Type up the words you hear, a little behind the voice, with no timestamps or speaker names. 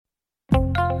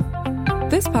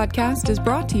This podcast is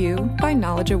brought to you by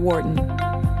Knowledge at Wharton.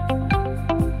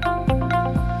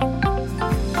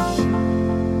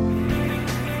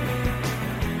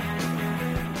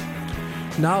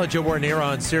 Knowledge at Wharton here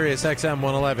on Sirius XM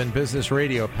 111 Business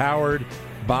Radio, powered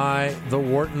by the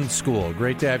Wharton School.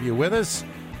 Great to have you with us.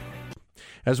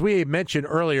 As we mentioned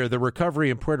earlier, the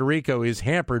recovery in Puerto Rico is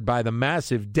hampered by the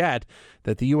massive debt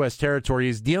that the U.S. territory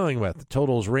is dealing with.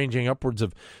 Totals ranging upwards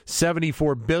of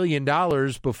 $74 billion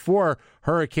before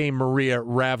Hurricane Maria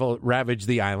ravaged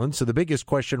the island. So the biggest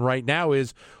question right now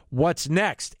is what's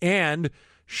next? And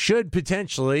should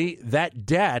potentially that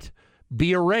debt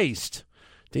be erased?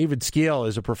 David Skeel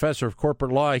is a professor of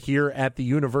corporate law here at the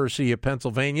University of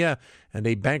Pennsylvania and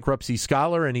a bankruptcy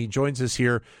scholar, and he joins us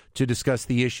here to discuss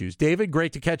the issues. David,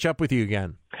 great to catch up with you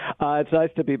again. It's nice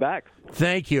to be back.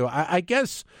 Thank you. I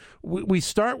guess we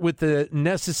start with the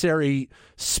necessary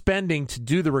spending to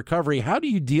do the recovery. How do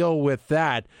you deal with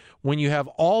that when you have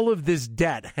all of this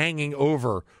debt hanging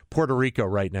over Puerto Rico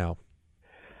right now?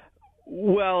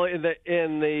 Well, in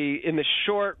the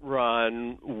short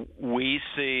run, we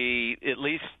see at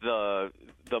least the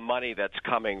money that's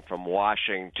coming from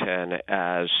Washington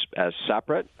as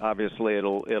separate. Obviously,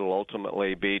 it'll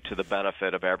ultimately be to the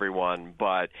benefit of everyone,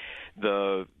 but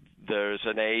there's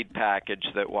an aid package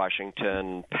that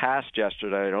Washington passed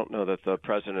yesterday. I don't know that the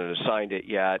president has signed it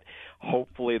yet.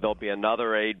 Hopefully there'll be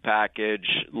another aid package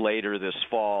later this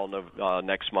fall,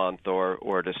 next month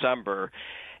or December.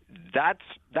 That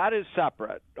is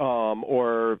separate,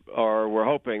 or we're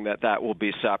hoping that will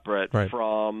be separate right.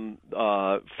 from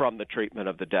the treatment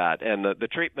of the debt. And the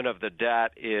treatment of the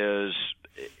debt is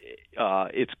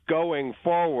it's going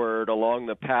forward along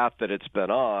the path that it's been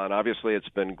on. Obviously, it's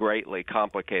been greatly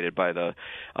complicated by the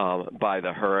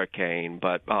hurricane,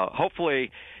 but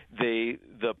hopefully the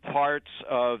parts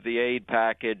of the aid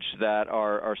package that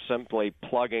are simply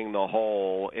plugging the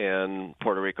hole in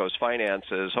Puerto Rico's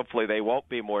finances, hopefully they won't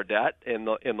be more debt in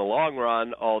the long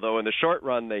run, although in the short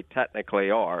run they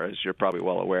technically are, as you're probably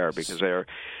well aware, because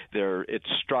it's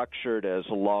structured as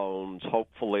loans.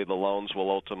 Hopefully the loans will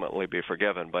ultimately be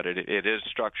forgiven, but it is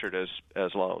structured as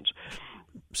loans.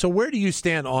 So where do you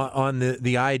stand on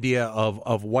the idea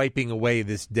of wiping away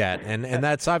this debt? And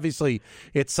that's obviously,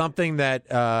 it's something that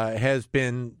has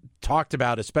been talked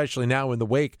about, especially now in the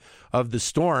wake of the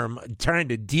storm. Trying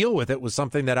to deal with it was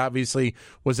something that obviously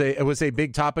was a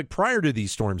big topic prior to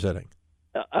these storms hitting.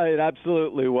 It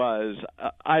absolutely was.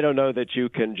 I don't know that you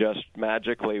can just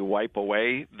magically wipe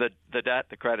away the debt.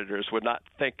 The creditors would not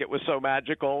think it was so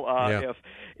magical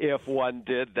if one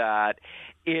did that.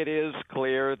 It is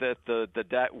clear that the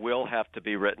debt will have to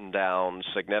be written down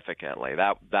significantly.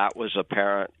 That was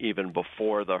apparent even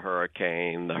before the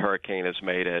hurricane. The hurricane has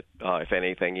made it, if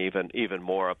anything, even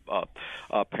more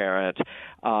apparent.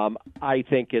 I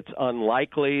think it's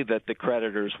unlikely that the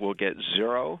creditors will get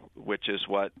zero, which is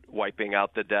what wiping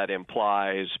out the debt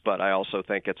implies. But I also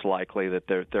think it's likely that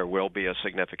there will be a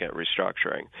significant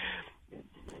restructuring.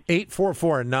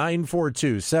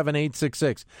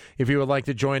 844-942-7866. If you would like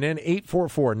to join in,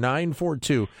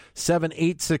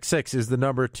 844-942-7866 is the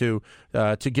number to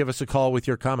give us a call with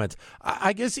your comments.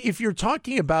 I guess if you're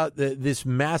talking about this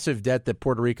massive debt that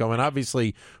Puerto Rico, and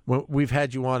obviously we've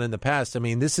had you on in the past, I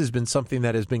mean, this has been something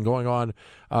that has been going on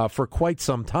for quite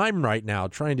some time right now,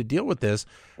 trying to deal with this.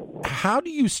 How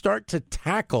do you start to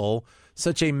tackle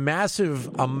such a massive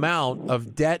amount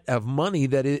of debt, of money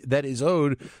that is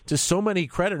owed to so many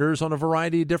creditors on a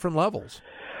variety of different levels?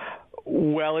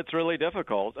 Well, it's really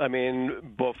difficult. I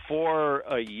mean, before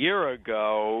a year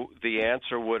ago, the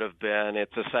answer would have been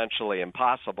it's essentially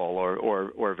impossible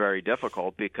or very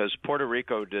difficult, because Puerto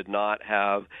Rico did not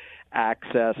have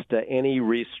access to any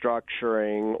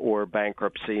restructuring or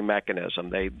bankruptcy mechanism.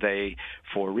 They,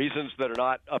 for reasons that are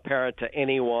not apparent to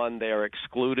anyone, they are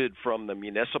excluded from the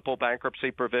municipal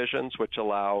bankruptcy provisions, which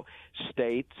allow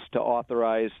states to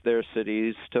authorize their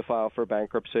cities to file for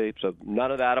bankruptcy. So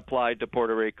none of that applied to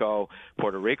Puerto Rico.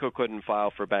 Puerto Rico couldn't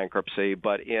file for bankruptcy,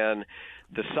 but in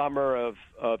the summer of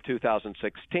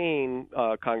 2016,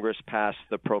 Congress passed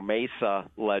the PROMESA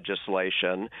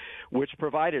legislation, which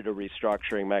provided a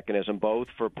restructuring mechanism both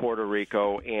for Puerto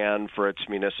Rico and for its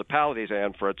municipalities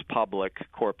and for its public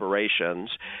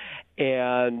corporations.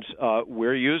 And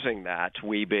we're using that.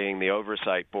 We, being the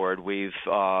oversight board, we've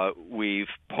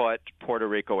put Puerto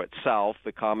Rico itself,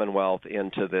 the Commonwealth,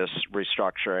 into this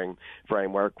restructuring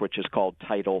framework, which is called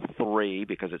Title III,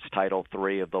 because it's Title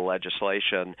III of the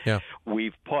legislation. Yeah.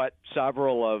 We've put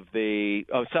several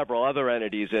other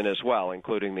entities in as well,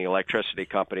 including the electricity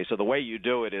company. So the way you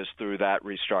do it is through that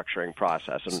restructuring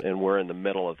process, and we're in the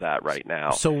middle of that right now.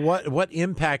 So what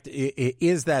impact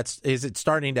is that? Is it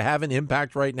starting to have an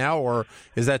impact right now, or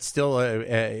is that still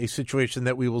a situation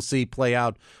that we will see play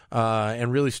out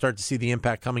and really start to see the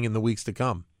impact coming in the weeks to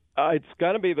come? It's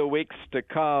going to be the weeks to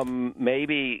come,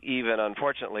 maybe even,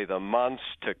 unfortunately, the months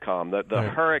to come. The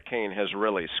hurricane has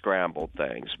really scrambled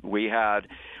things. We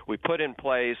put in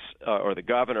place, or the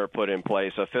governor put in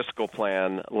place, a fiscal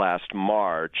plan last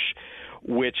March,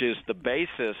 which is the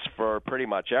basis for pretty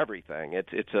much everything.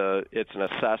 It's an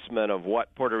assessment of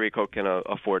what Puerto Rico can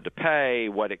afford to pay,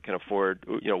 what it can afford,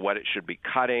 what it should be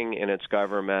cutting in its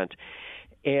government.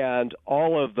 And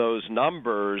all of those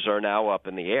numbers are now up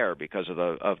in the air because of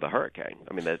the hurricane.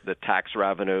 I mean, the tax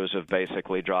revenues have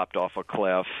basically dropped off a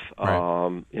cliff.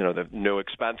 Right. The new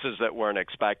expenses that weren't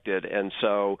expected, and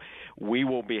so we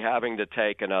will be having to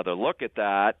take another look at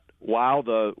that while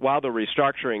the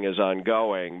restructuring is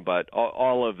ongoing. But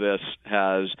all of this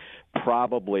has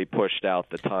probably pushed out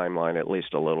the timeline at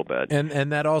least a little bit.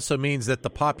 And that also means that the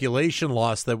population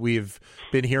loss that we've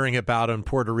been hearing about in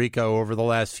Puerto Rico over the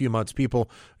last few months, people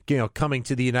coming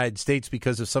to the United States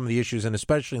because of some of the issues, and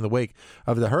especially in the wake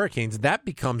of the hurricanes, that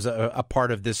becomes a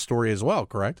part of this story as well,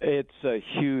 correct? It's a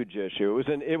huge issue.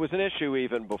 It was an issue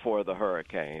even before the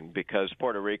hurricane, because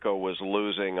Puerto Rico was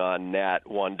losing on net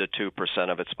 1% to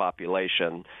 2% of its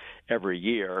population every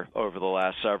year over the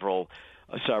last several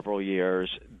years.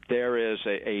 There is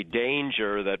a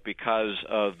danger that because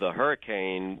of the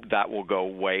hurricane, that will go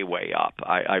way, way up.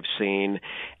 I've seen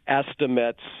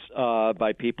estimates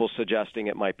by people suggesting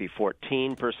it might be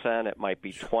 14%, it might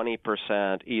be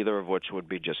 20%, either of which would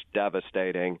be just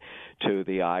devastating to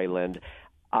the island.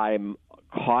 I'm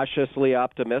cautiously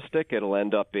optimistic it'll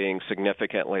end up being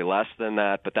significantly less than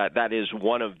that, but that is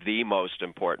one of the most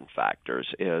important factors,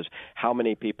 is how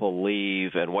many people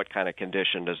leave and what kind of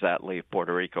condition does that leave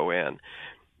Puerto Rico in.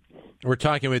 We're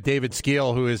talking with David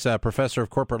Skeel, who is a professor of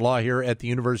corporate law here at the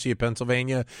University of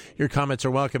Pennsylvania. Your comments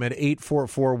are welcome at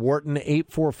 844-WHARTON,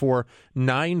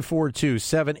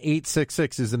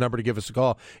 844-942-7866 is the number to give us a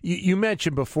call. You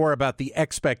mentioned before about the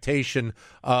expectation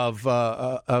of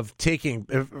taking,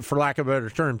 for lack of a better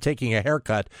term, taking a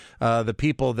haircut. The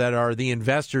people that are the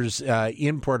investors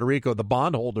in Puerto Rico, the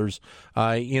bondholders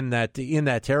in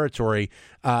that territory,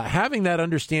 having that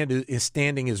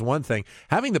understanding is one thing.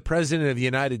 Having the President of the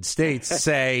United States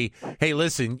say, hey,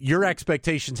 listen, your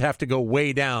expectations have to go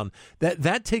way down,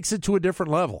 that takes it to a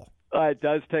different level. It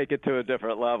does take it to a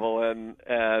different level, and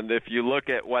if you look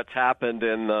at what's happened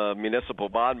in the municipal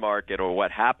bond market, or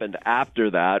what happened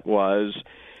after that, was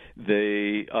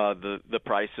the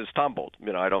prices tumbled.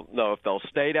 I don't know if they'll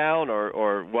stay down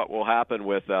or what will happen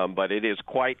with them, but it is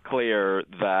quite clear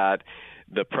that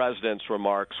the president's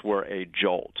remarks were a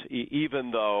jolt,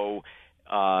 even though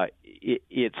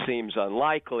it seems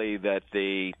unlikely that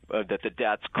the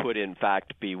debts could in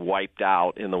fact be wiped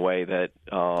out in the way that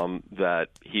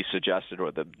he suggested,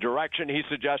 or the direction he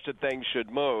suggested things should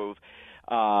move.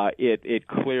 It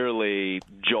clearly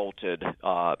jolted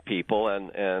people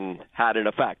and had an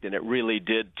effect, and it really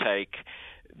did take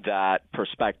that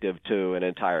perspective to an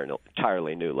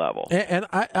entirely new level. And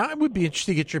I would be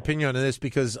interested to get your opinion on this,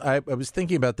 because I was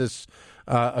thinking about this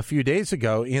a few days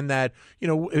ago, in that,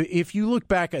 if you look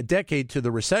back a decade to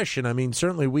the recession, I mean,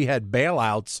 certainly we had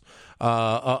bailouts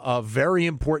of very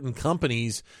important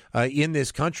companies in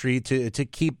this country to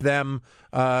keep them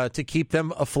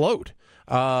afloat.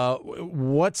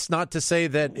 What's not to say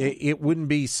that it wouldn't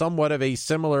be somewhat of a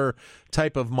similar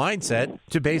type of mindset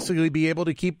to basically be able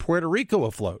to keep Puerto Rico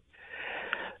afloat?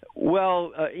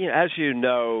 Well, as you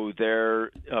know,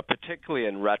 there, particularly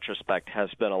in retrospect, has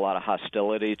been a lot of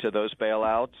hostility to those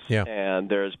bailouts. Yeah. And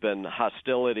there's been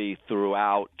hostility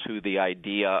throughout to the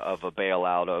idea of a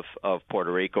bailout of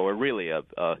Puerto Rico, or really a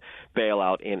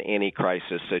bailout in any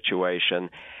crisis situation.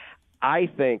 I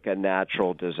think a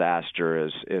natural disaster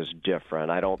is different.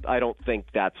 I don't think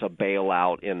that's a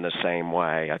bailout in the same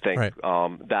way. I think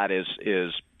that is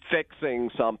fixing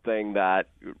something that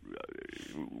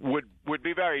would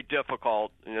be very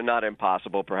difficult, not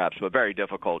impossible perhaps, but very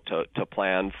difficult to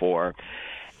plan for.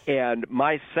 And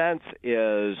my sense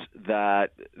is that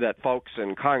folks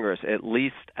in Congress, at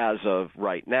least as of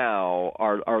right now,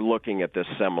 are looking at this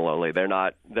similarly. They're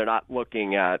not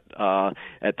looking at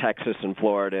Texas and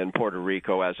Florida and Puerto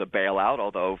Rico as a bailout,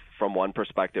 although from one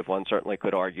perspective one certainly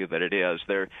could argue that it is.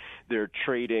 They're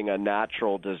treating a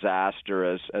natural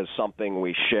disaster as something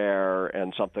we share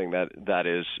and something that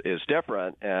is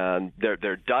different. And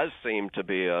there does seem to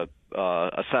be a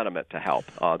sentiment to help.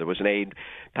 There was an aid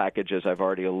package, as I've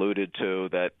already alluded to,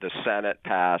 that the Senate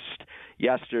passed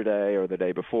yesterday or the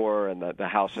day before, and the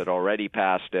House had already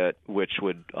passed it, which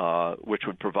would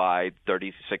provide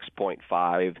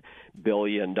 $36.5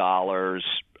 billion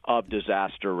of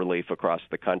disaster relief across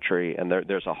the country, and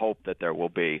there's a hope that there will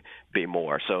be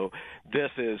more. So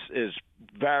this is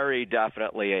very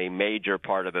definitely a major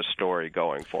part of the story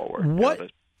going forward.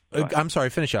 What? I'm sorry,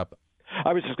 finish up.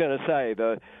 I was just going to say,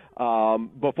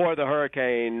 before the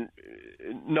hurricane,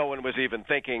 no one was even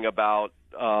thinking about,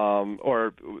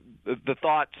 or the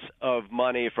thoughts of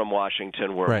money from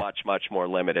Washington were much more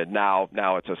limited. Now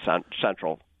it's a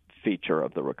central feature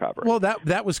of the recovery. Well,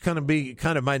 that was kind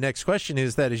of my next question,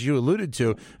 is that, as you alluded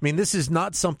to, I mean, this is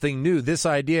not something new. This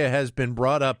idea has been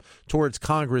brought up towards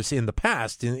Congress in the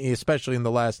past, especially in the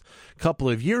last couple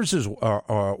of years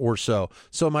or so.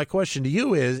 So my question to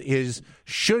you is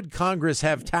should Congress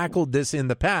have tackled this in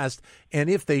the past? And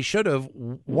if they should have,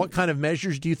 what kind of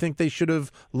measures do you think they should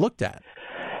have looked at?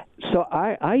 So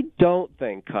I don't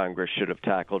think Congress should have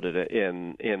tackled it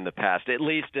in the past, at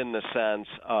least in the sense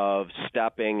of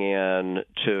stepping in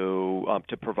to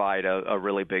provide a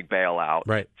really big bailout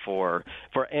for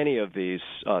any of these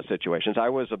situations. I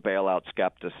was a bailout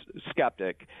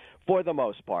skeptic for the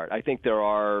most part. I think there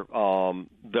are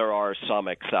some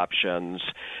exceptions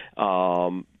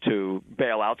to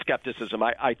bailout skepticism.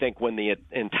 I think when the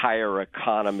entire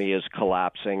economy is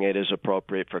collapsing, it is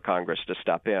appropriate for Congress to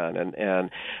step in.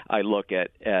 And I look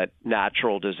at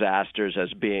natural disasters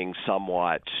as being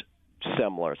somewhat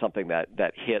similar, something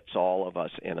that hits all of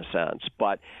us in a sense.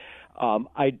 But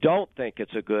I don't think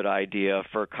it's a good idea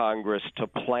for Congress to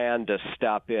plan to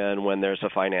step in when there's a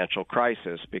financial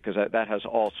crisis, because that has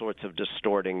all sorts of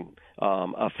distorting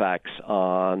effects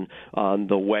on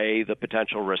the way the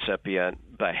potential recipient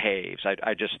behaves.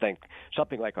 I just think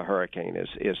something like a hurricane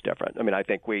is different. I mean, I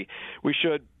think we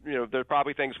should, there are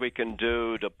probably things we can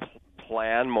do to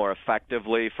plan more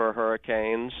effectively for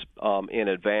hurricanes in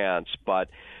advance, but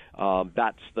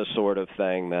that's the sort of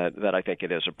thing that I think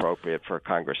it is appropriate for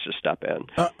Congress to step in.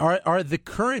 Are the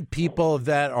current people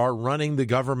that are running the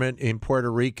government in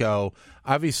Puerto Rico,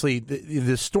 obviously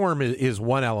the storm is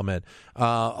one element,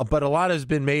 but a lot has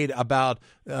been made about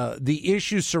the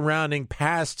issues surrounding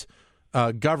past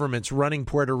governments running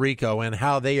Puerto Rico and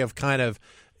how they have kind of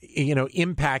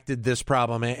impacted this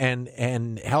problem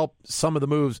and help some of the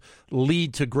moves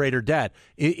lead to greater debt.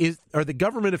 Are the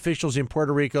government officials in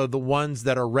Puerto Rico the ones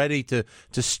that are ready to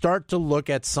start to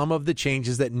look at some of the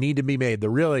changes that need to be made,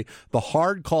 the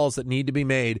hard calls that need to be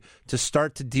made to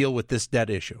start to deal with this debt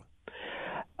issue?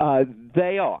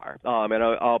 They are, and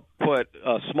I'll put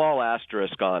a small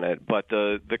asterisk on it, but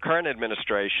the current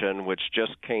administration, which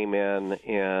just came in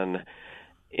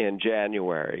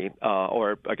January,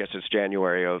 or I guess it's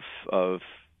January of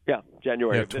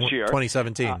January of this year,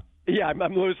 2017.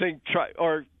 I'm losing track,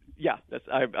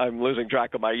 I'm losing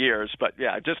track of my years, but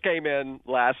it just came in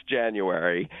last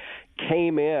January,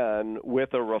 came in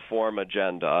with a reform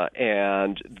agenda,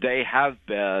 and they have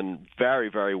been very,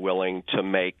 very willing to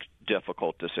make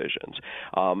difficult decisions.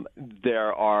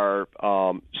 There are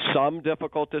some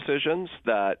difficult decisions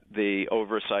that the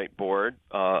Oversight Board,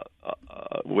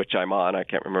 which I'm on, I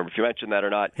can't remember if you mentioned that or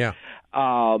not,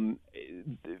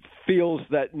 feels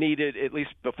that needed, at least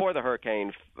before the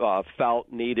hurricane,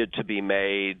 felt needed to be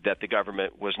made that the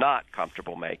government was not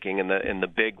comfortable making. And the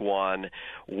big one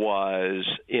was,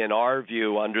 in our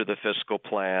view, under the fiscal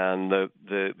plan,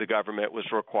 the government was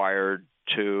required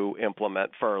to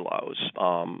implement furloughs,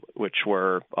 which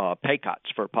were pay cuts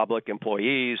for public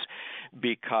employees,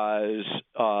 because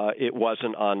it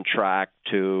wasn't on track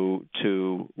to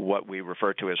what we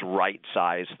refer to as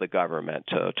right-size the government,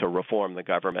 to reform the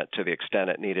government to the extent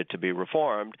it needed to be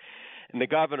reformed. And the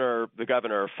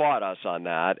governor fought us on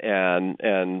that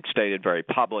and stated very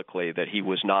publicly that he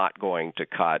was not going to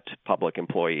cut public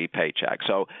employee paychecks.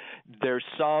 So there's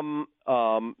some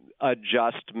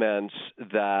adjustments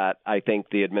that I think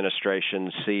the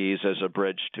administration sees as a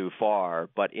bridge too far,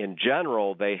 but in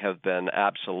general, they have been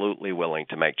absolutely willing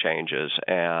to make changes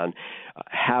and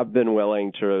have been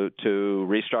willing to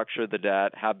restructure the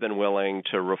debt, have been willing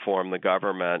to reform the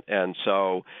government, and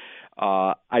so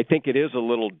I think it is a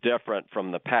little different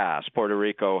from the past. Puerto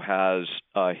Rico has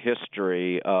a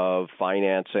history of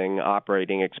financing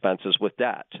operating expenses with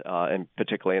debt, and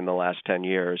particularly in the last 10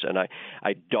 years. And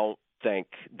I don't think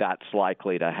that's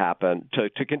likely to happen,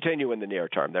 to continue in the near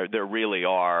term. There really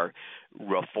are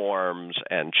reforms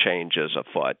and changes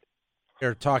afoot.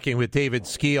 We're talking with David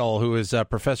Skeel, who is a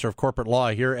professor of corporate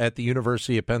law here at the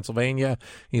University of Pennsylvania.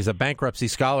 He's a bankruptcy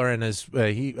scholar, and as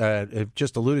he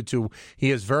just alluded to,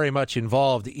 he is very much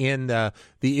involved in the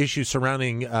issues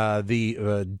surrounding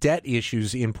the debt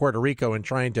issues in Puerto Rico and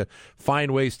trying to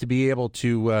find ways to be able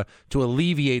to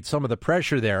alleviate some of the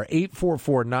pressure there.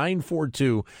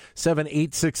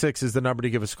 844-942-7866 is the number to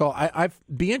give us a call. I'd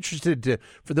be interested to,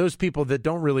 for those people that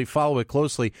don't really follow it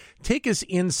closely, take us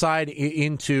inside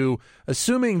into,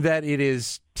 assuming that it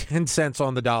is 10 cents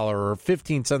on the dollar or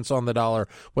 15 cents on the dollar,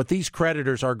 what these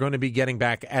creditors are going to be getting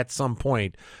back at some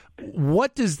point.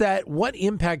 What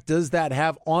impact does that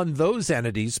have on those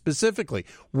entities specifically?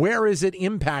 Where is it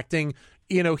impacting,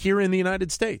 here in the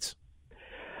United States?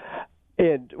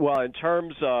 In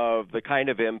terms of the kind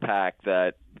of impact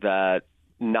that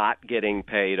not getting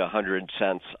paid 100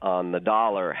 cents on the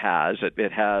dollar has,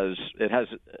 it has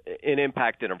an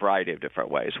impact in a variety of different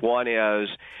ways. One is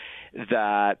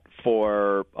that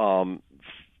for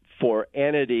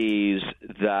entities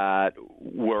that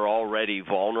were already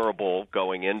vulnerable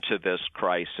going into this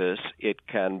crisis, it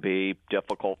can be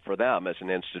difficult for them as an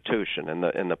institution.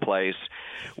 And the place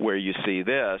where you see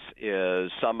this is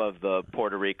some of the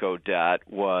Puerto Rico debt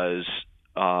was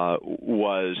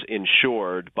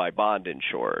insured by bond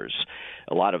insurers.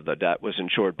 A lot of the debt was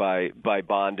insured by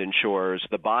bond insurers.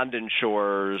 The bond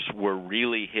insurers were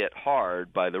really hit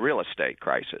hard by the real estate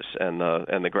crisis and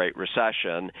the Great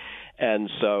Recession, and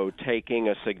so taking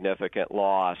a significant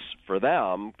loss for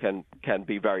them can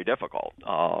be very difficult,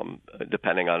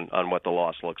 depending on what the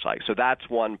loss looks like. So that's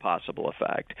one possible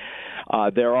effect.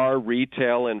 There are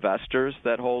retail investors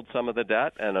that hold some of the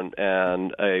debt, and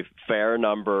a fair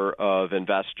number of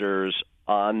investors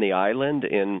on the island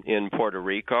in Puerto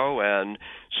Rico, and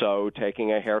so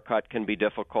taking a haircut can be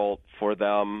difficult for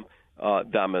them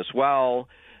as well.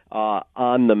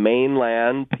 On the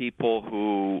mainland, people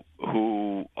who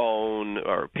own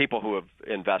or people who have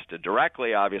invested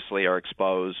directly obviously are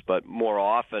exposed, but more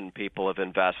often people have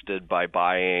invested by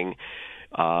buying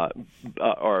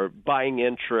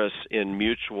interests in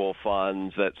mutual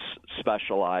funds that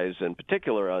specialize in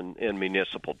particular in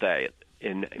municipal debt.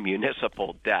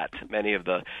 Many of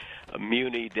the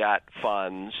muni debt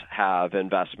funds have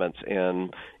investments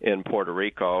in Puerto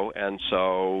Rico, and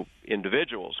so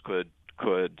individuals could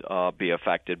be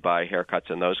affected by haircuts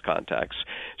in those contexts.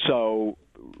 So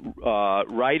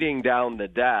writing down the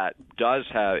debt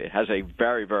has a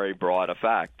very, very broad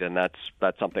effect, and that's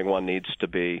something one needs to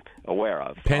be aware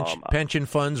of. Pension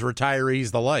funds, retirees,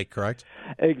 the like, correct?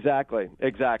 Exactly.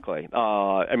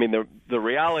 I mean, the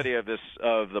reality of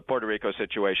the Puerto Rico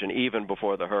situation, even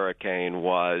before the hurricane,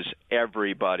 was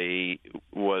everybody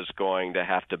was going to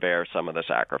have to bear some of the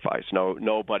sacrifice.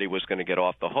 Nobody was going to get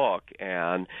off the hook,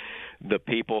 and the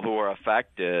people who are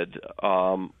affected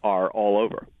are all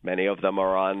over. Many of them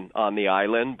are on the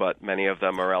island, but many of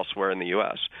them are elsewhere in the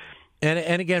U.S.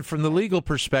 And again, from the legal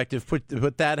perspective, put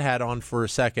that hat on for a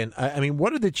second. I mean,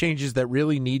 what are the changes that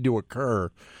really need to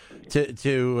occur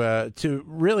to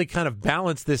really kind of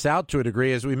balance this out to a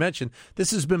degree? As we mentioned, this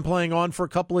has been playing on for a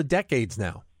couple of decades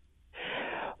now.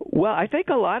 Well, I think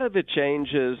a lot of the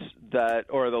changes a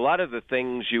lot of the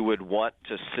things you would want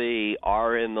to see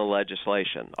are in the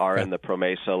legislation, in the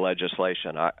PROMESA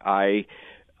legislation.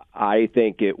 I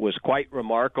think it was quite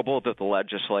remarkable that the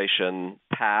legislation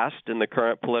passed in the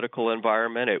current political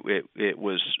environment. It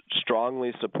was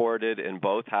strongly supported in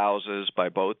both houses by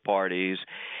both parties,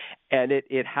 and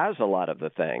it has a lot of the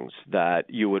things that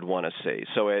you would want to see.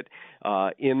 So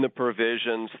in the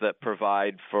provisions that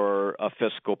provide for a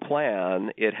fiscal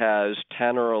plan, it has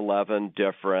 10 or 11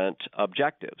 different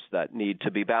objectives that need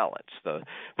to be balanced.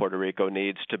 Puerto Rico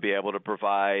needs to be able to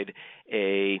provide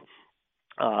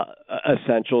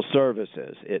essential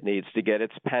services. It needs to get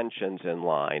its pensions in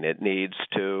line. It needs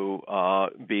to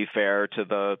be fair to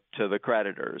the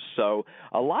creditors. So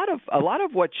a lot of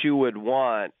what you would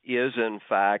want is in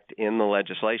fact in the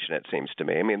legislation, it seems to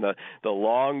me. I mean, the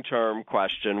long-term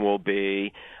question will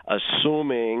be,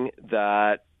 assuming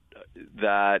that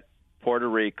Puerto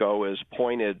Rico is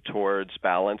pointed towards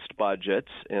balanced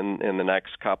budgets in the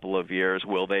next couple of years,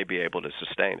 will they be able to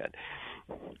sustain it?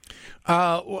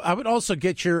 I would also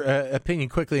get your opinion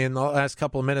quickly in the last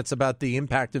couple of minutes about the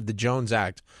impact of the Jones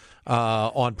Act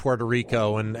on Puerto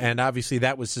Rico, and obviously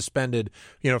that was suspended,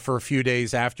 for a few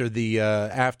days after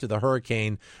the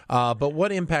hurricane. But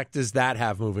what impact does that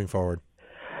have moving forward?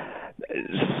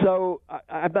 So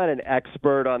I'm not an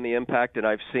expert on the impact, and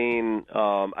I've seen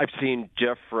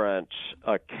different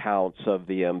accounts of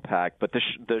the impact. But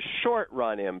the short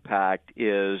run impact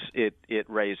is it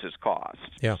raises costs.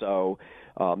 Yeah. So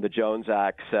the Jones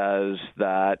Act says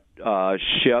that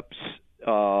ships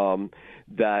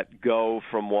that go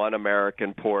from one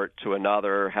American port to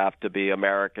another have to be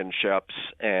American ships,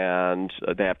 and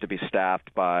they have to be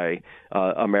staffed by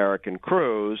American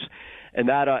crews, and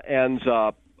that ends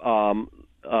up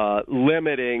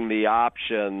limiting the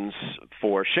options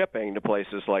for shipping to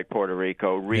places like Puerto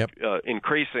Rico,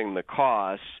 increasing the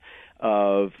costs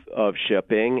of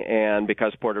shipping, and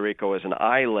because Puerto Rico is an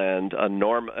island, an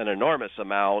enormous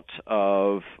amount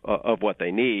of what they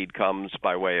need comes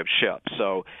by way of ships.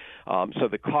 So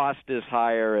the cost is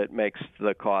higher. It makes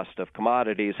the cost of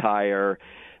commodities higher.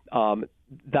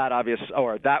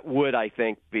 That would, I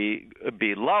think, be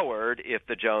lowered if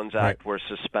the Jones Act were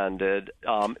suspended.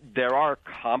 There are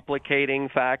complicating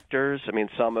factors. I mean,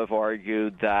 some have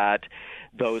argued that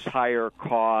those higher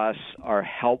costs are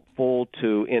helpful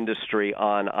to industry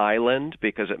on island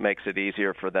because it makes it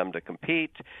easier for them to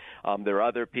compete. There are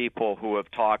other people who have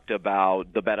talked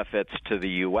about the benefits to the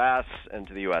U.S. and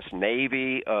to the U.S.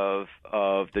 Navy of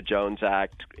the Jones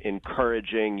Act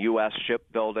encouraging U.S.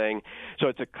 shipbuilding. So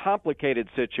it's a complicated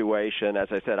situation. As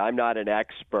I said, I'm not an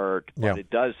expert, but it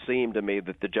does seem to me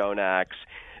that the Jones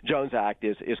Act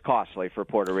is costly for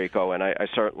Puerto Rico, and I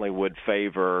certainly would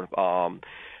favor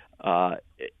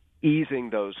easing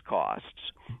those costs.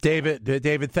 David,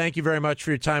 thank you very much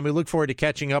for your time. We look forward to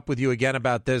catching up with you again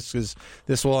about this, because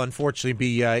this will unfortunately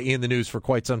be in the news for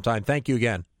quite some time. Thank you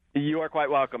again. You are quite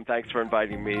welcome. Thanks for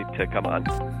inviting me to come on.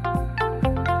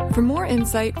 For more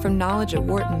insight from Knowledge at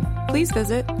Wharton, please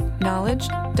visit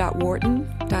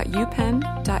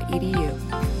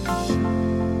knowledge.wharton.upenn.edu.